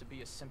supposed to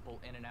be a simple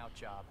in and out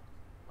job.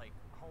 Like,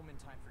 home in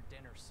time for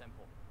dinner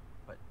simple.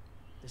 But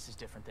this is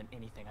different than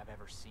anything I've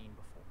ever seen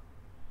before.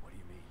 What do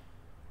you mean?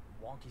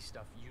 Wonky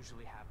stuff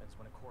usually happens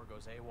when a core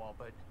goes AWOL,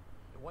 but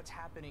what's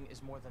happening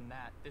is more than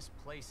that. This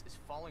place is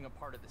falling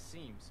apart at the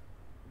seams.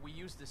 We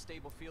used the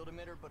stable field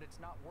emitter, but it's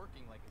not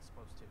working like it's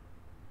supposed to.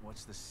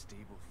 What's the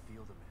stable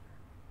field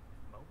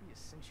emitter? Mobius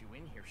sent you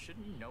in here.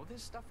 Shouldn't you know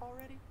this stuff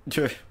already?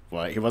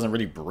 Well, he wasn't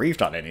really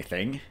briefed on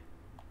anything.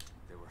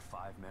 There were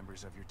 5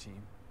 members of your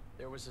team?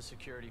 There was a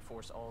security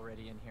force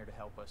already in here to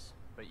help us.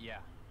 But yeah,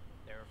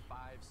 there are 5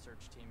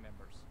 search team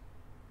members.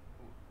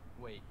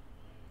 Wait,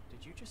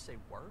 did you just say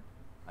word?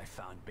 I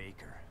found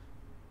Baker.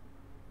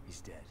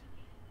 He's dead.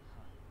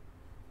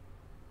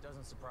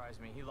 Doesn't surprise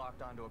me. He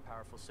locked onto a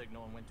powerful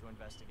signal and went to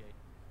investigate.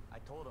 I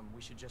told him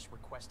we should just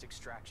request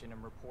extraction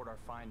and report our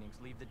findings,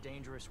 leave the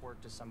dangerous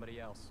work to somebody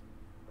else.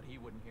 But he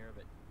wouldn't hear of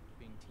it,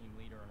 being team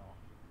leader and all.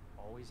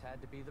 Always had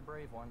to be the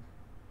brave one.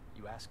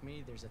 You ask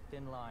me, there's a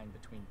thin line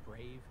between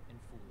brave and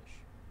foolish.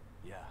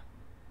 Yeah.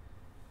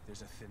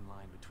 There's a thin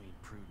line between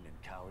prudent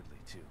and cowardly,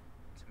 too.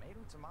 Tomato,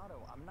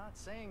 tomato. I'm not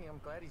saying I'm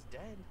glad he's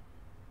dead.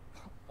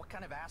 What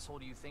kind of asshole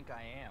do you think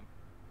I am?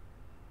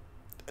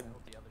 I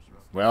hope the others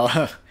wrote.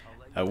 Well,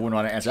 I wouldn't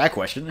want to answer that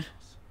question.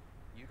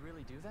 You'd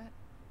really do that?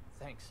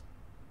 Thanks.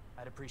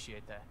 I'd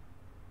appreciate that.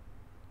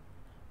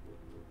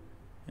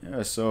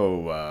 Yeah,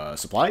 so,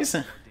 supplies?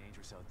 More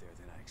dangerous out there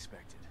than I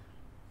expected.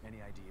 Any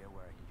idea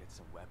where I can get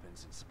some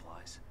weapons and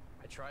supplies?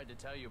 I tried to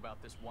tell you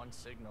about this one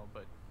signal,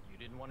 but you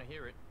didn't want to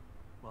hear it.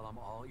 Well, I'm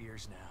all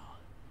ears now.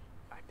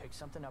 I picked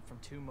something up from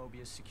 2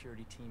 Mobius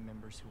security team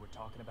members who were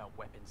talking about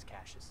weapons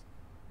caches.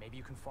 Maybe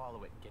you can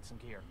follow it and get some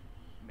gear.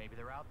 Maybe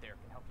they're out there,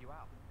 can help you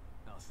out.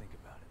 I'll think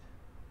about it.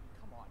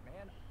 Come on,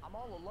 man. I'm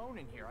all alone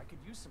in here. I could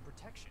use some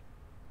protection.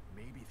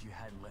 Maybe if you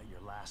hadn't let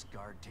your last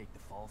guard take the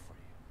fall for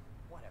you.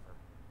 Whatever.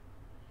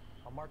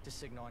 I'll mark the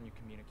signal on your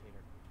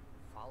communicator.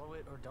 Follow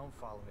it or don't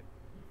follow it.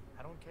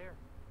 I don't care.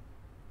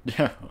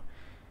 Yeah.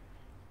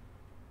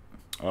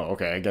 Oh,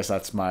 okay. I guess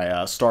that's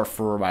my start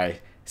for my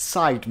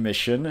side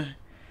mission.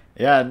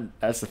 Yeah,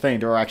 that's the thing.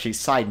 There are actually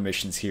side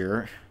missions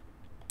here.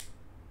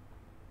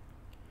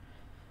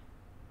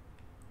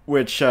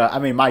 Which, I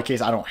mean, in my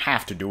case, I don't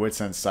have to do it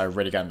since I've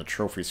already gotten the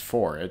trophies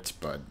for it.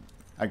 But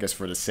I guess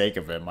for the sake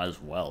of it, might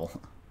as well.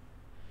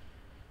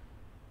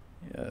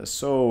 Yeah,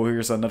 so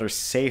here's another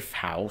safe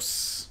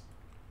house.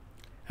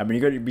 I mean,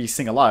 you're going to be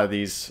seeing a lot of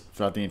these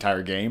throughout the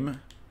entire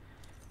game.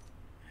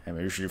 And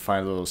we usually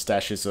find little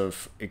stashes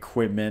of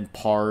equipment,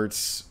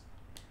 parts,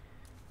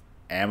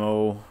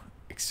 ammo,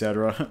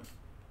 etc.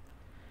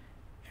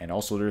 And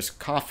also there's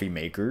coffee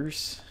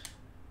makers.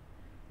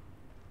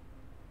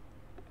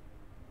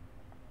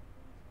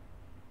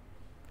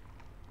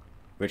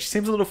 Which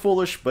seems a little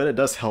foolish, but it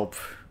does help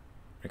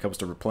when it comes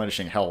to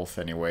replenishing health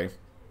anyway.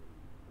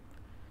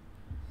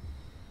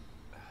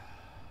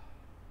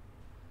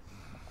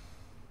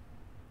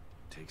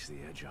 Takes the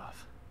edge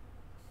off.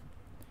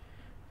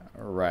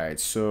 Alright,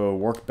 so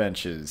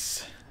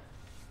workbenches.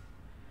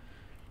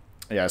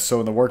 Yeah, so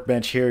in the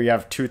workbench here you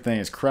have 2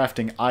 things.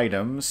 Crafting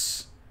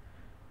items.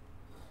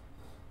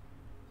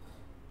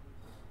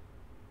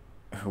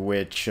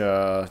 which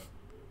I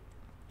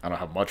don't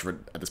have much of it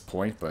at this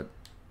point, but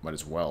might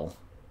as well.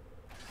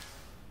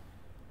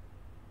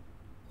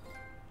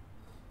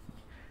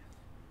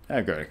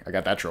 Oh, good. I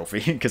got that trophy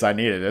because I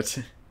needed it.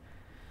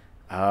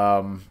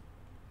 I'm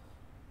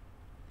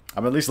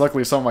at least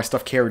luckily some of my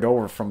stuff carried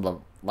over from the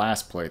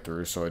last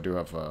playthrough, so I do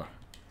have a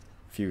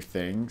few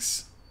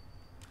things.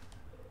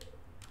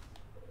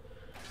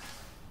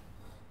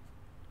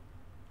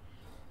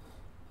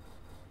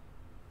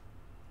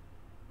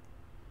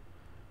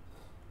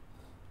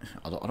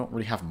 I don't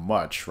really have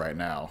much right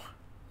now.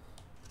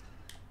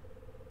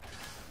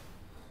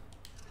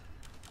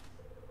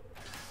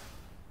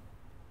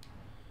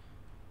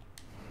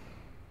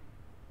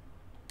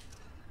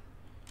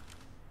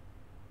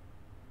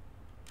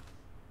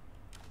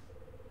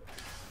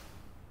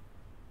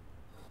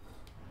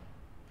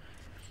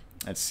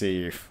 Let's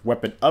see,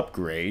 weapon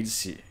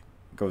upgrades. You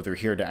go through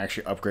here to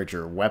actually upgrade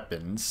your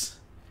weapons.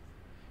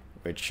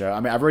 Which, I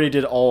mean, I've already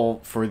did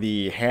all for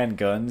the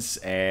handguns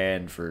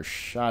and for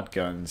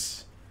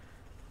shotguns.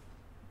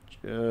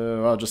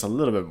 Well, just a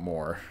little bit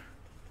more.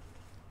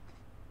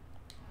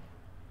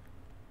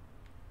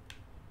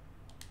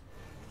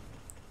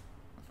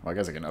 Well, I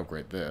guess I can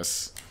upgrade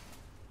this.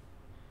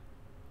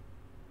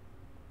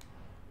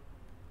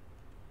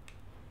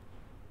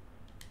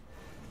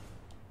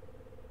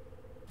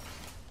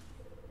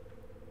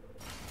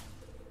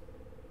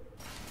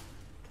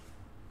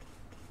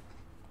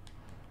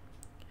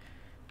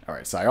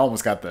 Alright, so I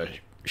almost got the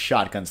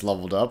shotguns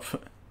leveled up.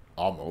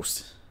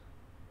 Almost.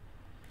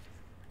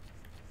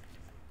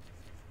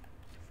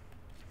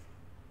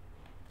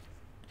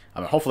 I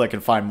mean, hopefully I can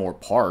find more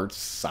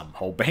parts, I'm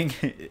hoping,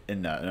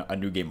 in a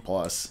New Game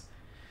Plus.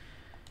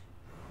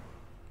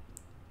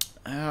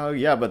 Oh,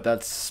 yeah, but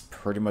that's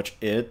pretty much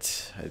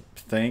it, I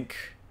think.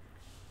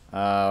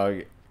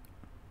 I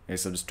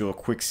guess I'll just do a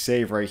quick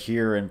save right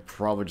here and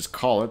probably just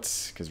call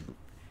it, because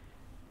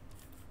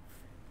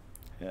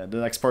the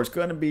next part's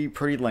going to be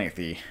pretty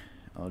lengthy.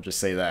 I'll just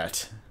say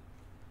that.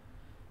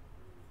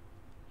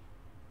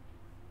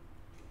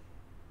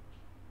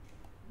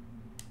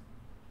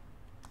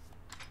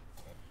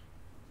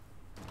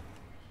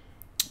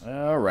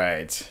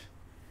 Alright.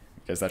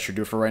 Guess that should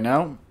do it for right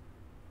now.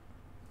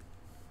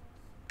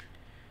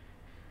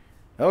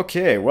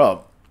 Okay,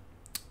 well,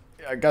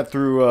 I got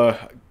through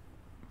at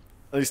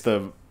least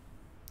a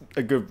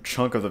good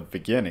chunk of the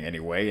beginning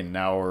anyway, and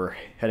now we're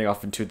heading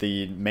off into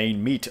the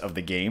main meat of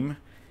the game.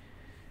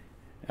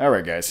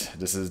 Alright guys,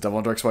 this is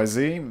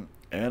DevilHunterXYZ,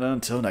 and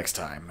until next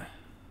time.